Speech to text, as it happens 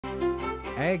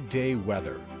Ag Day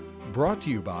Weather, brought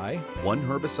to you by One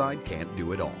herbicide can't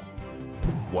do it all.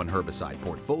 One herbicide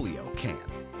portfolio can.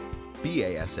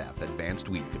 BASF Advanced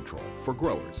Weed Control for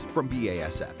growers from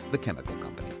BASF, the chemical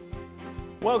company.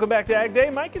 Welcome back to Ag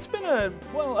Day. Mike, it's been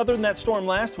other than that storm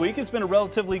last week, it's been a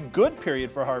relatively good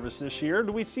period for harvest this year.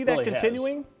 Do we see that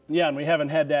continuing? Yeah, and we haven't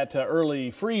had that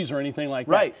early freeze or anything like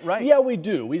that. Right. Yeah, we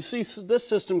do. We see this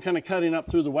system kind of cutting up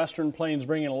through the western plains,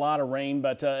 bringing a lot of rain,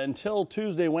 but until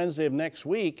Tuesday, Wednesday of next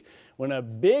week, when a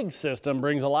big system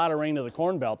brings a lot of rain to the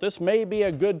Corn Belt, this may be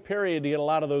a good period to get a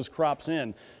lot of those crops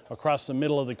in across the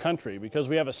middle of the country because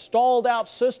we have a stalled out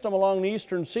system along the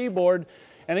eastern seaboard.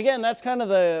 And again, that's kind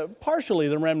of partially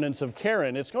the remnants of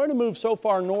Karen. It's going to move so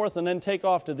far north and then take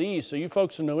off to the east. So you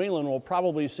folks in New England will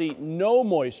probably see no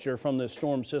moisture from this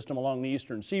storm system along the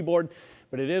eastern seaboard,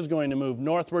 but it is going to move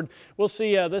northward. We'll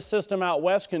see this system out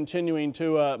west continuing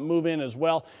to move in as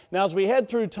well. Now, as we head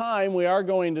through time, we are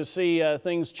going to see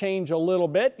things change a little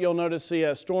bit. You'll notice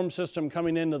the storm system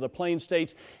coming into the plain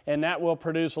states, and that will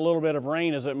produce a little bit of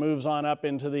rain as it moves on up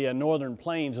into the northern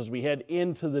plains as we head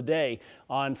into the day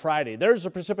on Friday. There's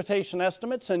the precipitation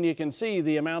estimates, and you can see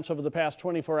the amounts over the past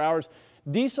 24 hours.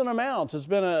 Decent amounts. It's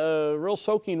been a real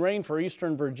soaking rain for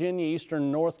eastern Virginia,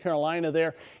 eastern North Carolina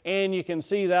there, and you can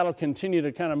see that'll continue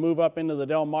to kind of move up into the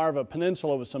Delmarva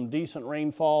Peninsula with some decent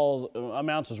rainfall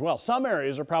amounts as well. Some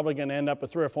areas are probably going to end up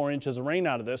with 3 or 4 inches of rain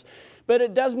out of this, but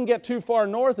it doesn't get too far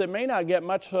north. It may not get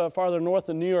much farther north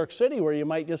than New York City where you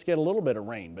might just get a little bit of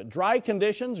rain, but dry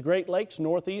conditions, Great Lakes,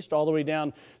 northeast, all the way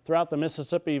down throughout the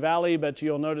Mississippi Valley, but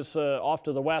you'll notice off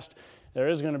to the west, there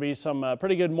is going to be some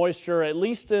pretty good moisture, at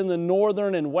least in the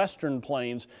northern and western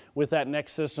plains with that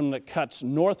next system that cuts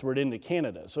northward into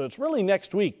Canada. So it's really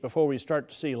next week before we start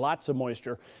to see lots of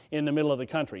moisture in the middle of the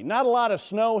country. Not a lot of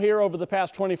snow here over the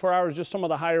past 24 hours, just some of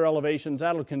the higher elevations.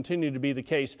 That'll continue to be the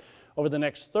case over the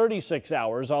next 36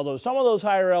 hours, although some of those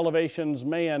higher elevations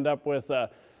may end up with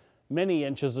many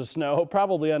inches of snow,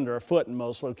 probably under a foot in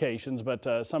most locations,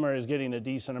 but some areas getting a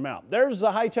decent amount. There's the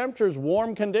high temperatures,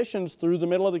 warm conditions through the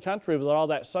middle of the country with all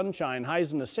that sunshine,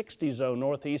 highs in the 60s zone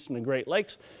northeast and the Great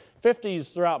Lakes.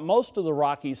 50s throughout most of the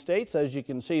Rocky states, as you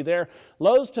can see there.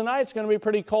 Lows tonight's going to be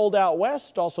pretty cold out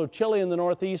west, also chilly in the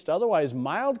northeast. Otherwise,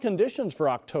 mild conditions for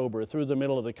October through the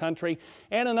middle of the country.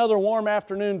 And another warm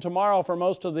afternoon tomorrow for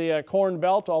most of the Corn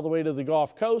Belt all the way to the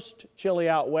Gulf Coast. Chilly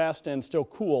out west and still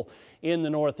cool in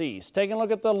the northeast. Taking a look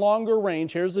at the longer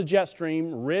range, here's the jet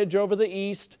stream, ridge over the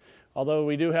east. Although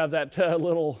we do have that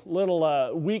little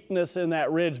weakness in that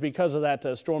ridge because of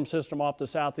that storm system off the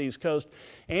southeast coast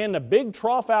and a big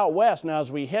trough out west. Now,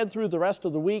 as we head through the rest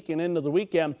of the week and into the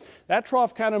weekend, that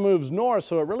trough kind of moves north,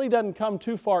 so it really doesn't come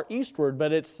too far eastward,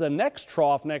 but it's the next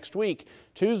trough next week.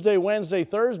 Tuesday, Wednesday,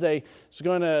 Thursday is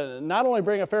going to not only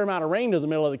bring a fair amount of rain to the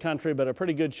middle of the country, but a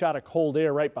pretty good shot of cold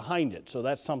air right behind it. So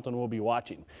that's something we'll be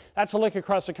watching. That's a look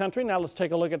across the country. Now let's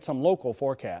take a look at some local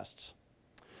forecasts.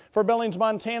 For Billings,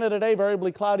 Montana today,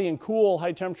 variably cloudy and cool,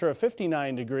 high temperature of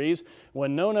 59 degrees.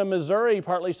 Winona, Missouri,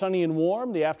 partly sunny and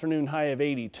warm, the afternoon high of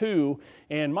 82.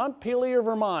 And Montpelier,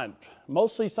 Vermont,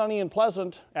 mostly sunny and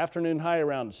pleasant, afternoon high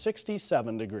around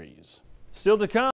 67 degrees. Still to come.